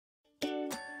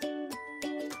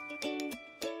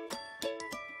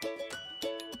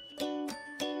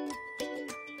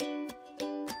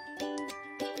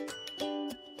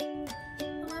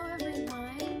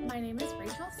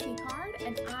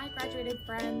graduated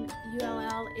from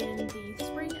ULL in the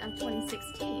spring of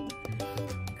 2016.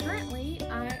 Currently,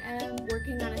 I am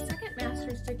working on a second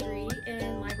master's degree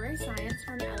in library science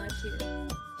from LSU.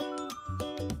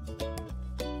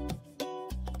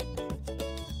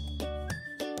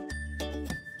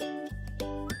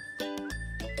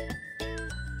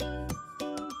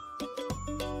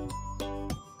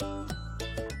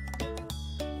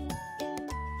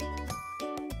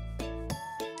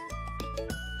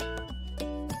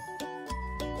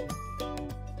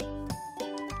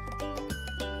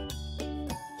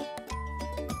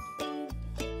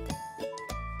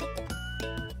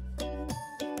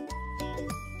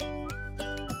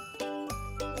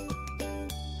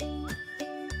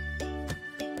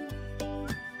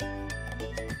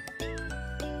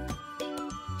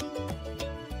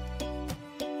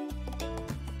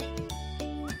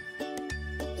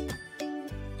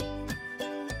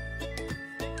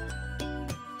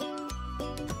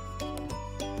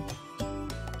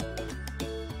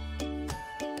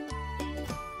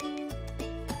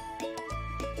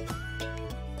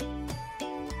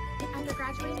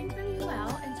 Graduating from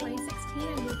UL in 2016,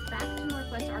 I moved back to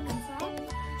Northwest Arkansas,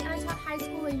 and I taught high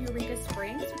school in Eureka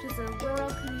Springs, which is a rural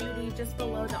community just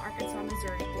below the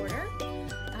Arkansas-Missouri border.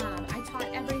 I taught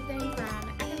everything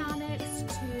from economics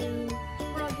to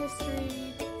world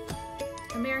history,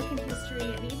 American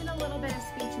history, and even a little bit of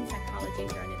speech and psychology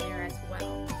thrown in there as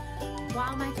well.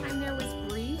 While my time there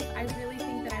was brief, I really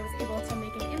think that I was able to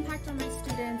make an impact on my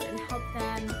students and help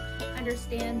them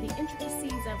understand the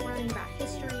intricacies of learning about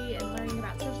history and learning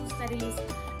about social studies,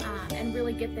 and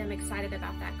really get them excited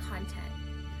about that content.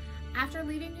 After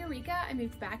leaving Eureka, I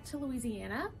moved back to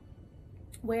Louisiana,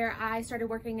 where I started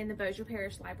working in the Bossier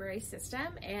Parish Library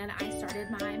System, and I started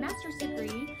my master's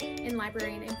degree in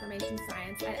Library and Information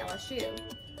Science at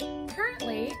LSU.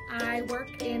 Currently, I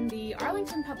work in the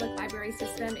Arlington Public Library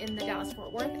System in the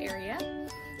Dallas-Fort Worth area,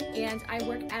 and I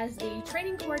work as the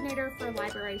training coordinator for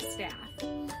library staff.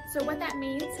 So what that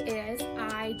means is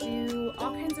I do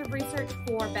all kinds of research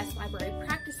for best library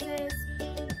practices,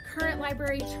 current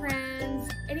library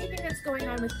trends, anything that's going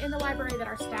on within the library that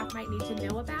our staff might need to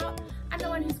know about. I'm the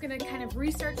one who's going to kind of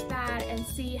research that and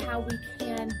see how we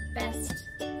can best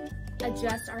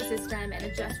adjust our system and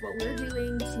adjust what we're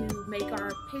doing to make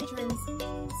our patrons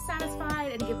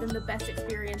satisfied and give them the best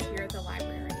experience here at the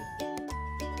library.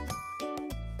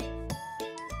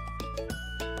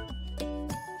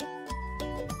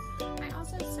 I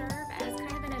also serve as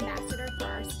kind of an ambassador for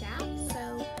our staff,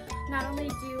 so not only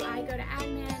do I go to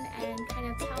admin and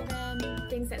kind of tell them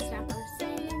things that staff are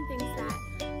saying, things that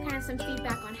kind of some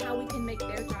feedback on how we can make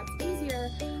their jobs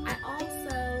easier, I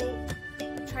also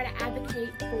try to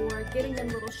advocate for giving them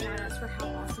little shout outs for how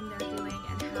awesome they're doing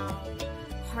and how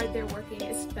hard they're working,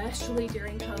 especially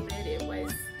during COVID. It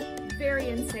was very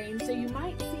insane. So you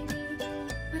might see me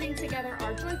putting together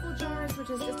our joyful jars, which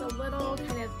is just a little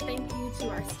kind of thank you to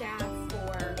our staff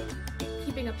for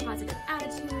keeping a positive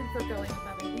attitude, for going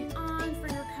above and beyond for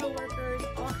your coworkers,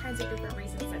 all kinds of different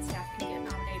reasons that staff can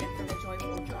get nominated for the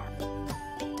joyful jar.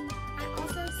 I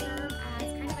also serve as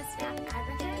kind of a staff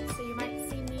advocate, so you might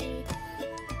see me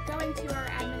going to our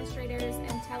administrators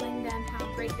and telling them how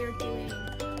great they're doing,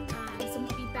 some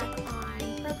feedback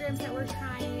on programs that we're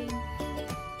trying,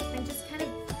 and just kind of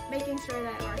making sure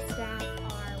that our staff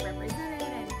are represented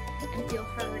and feel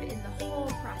heard in the whole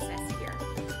process here.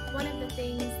 One of the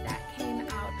things that came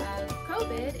out of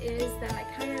COVID is that I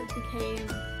kind of became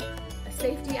a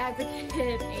safety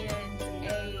advocate and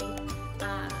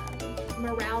a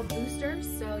morale booster,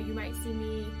 so you might see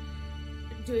me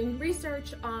doing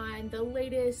research on the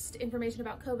latest information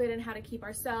about COVID and how to keep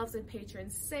ourselves and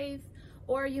patrons safe,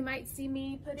 or you might see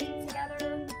me putting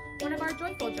together one of our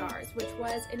joyful jars, which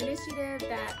was an initiative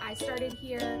that I started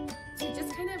here to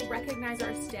just kind of recognize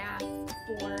our staff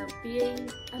for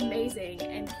being amazing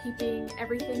and keeping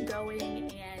everything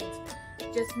going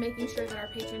and just making sure that our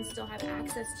patrons still have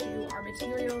access to our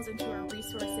materials and to our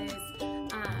resources.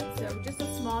 So just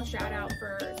a small shout out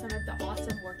for some of the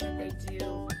awesome work that they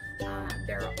do.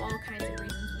 There are all kinds of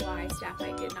reasons why staff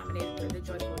might get nominated for the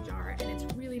Joyful Jar, and it's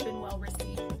really been well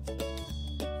received.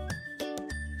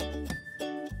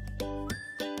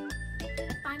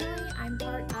 Finally, I'm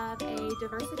part of a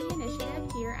diversity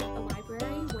initiative here at the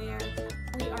library where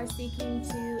we are seeking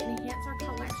to enhance our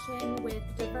collection with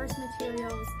diverse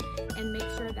materials and make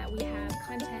sure that we have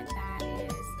content that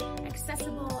is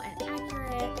accessible and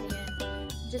accurate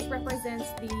and just represents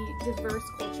the diverse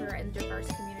culture and diverse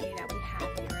community that we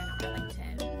have here in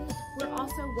Arlington. We're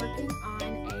also working on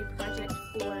a project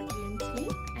for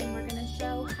Juneteenth, and we're going to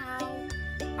show how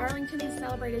Arlington has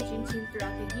celebrated Juneteenth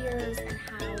throughout the years and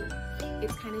how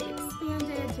it's kind of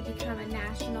expanded to become a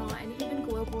national and even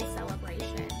global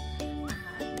celebration.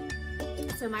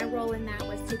 So my role in that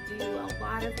was to do a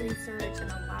lot of research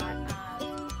and a lot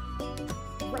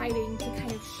of writing to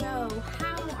kind of show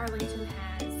how Arlington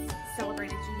has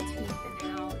celebrated Juneteenth and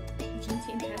how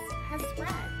Juneteenth has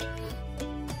spread.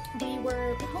 We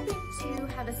were hoping to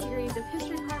have a series of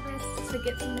history harvests to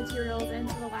get some materials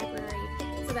into the library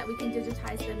so that we can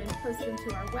digitize them and post them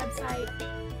to our website.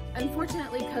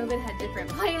 Unfortunately, COVID had different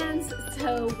plans,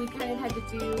 so we kind of had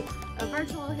to do a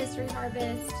virtual history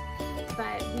harvest,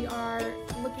 but we are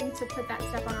looking to put that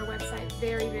stuff on our website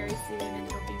very, very soon, and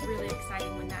it'll be really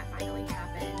exciting when that finally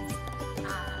happens.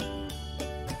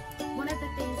 One of the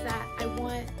things that I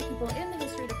want people in the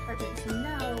history department to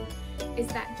know is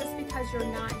that just because you're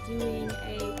not doing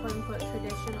a quote-unquote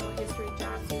traditional history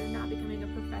job, so you're not becoming a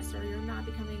professor, you're not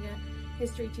becoming a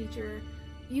history teacher,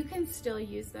 you can still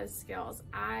use those skills.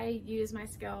 I use my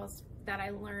skills that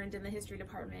I learned in the history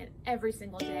department every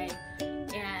single day,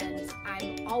 and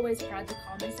I'm always proud to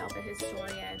call myself a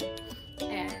historian,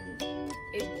 and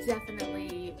it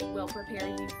definitely will prepare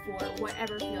you for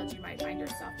whatever field you might find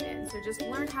yourself in. So just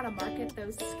learn how to market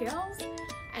those skills,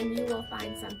 and you will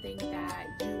find something that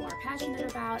you are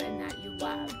passionate about and that you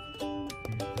love.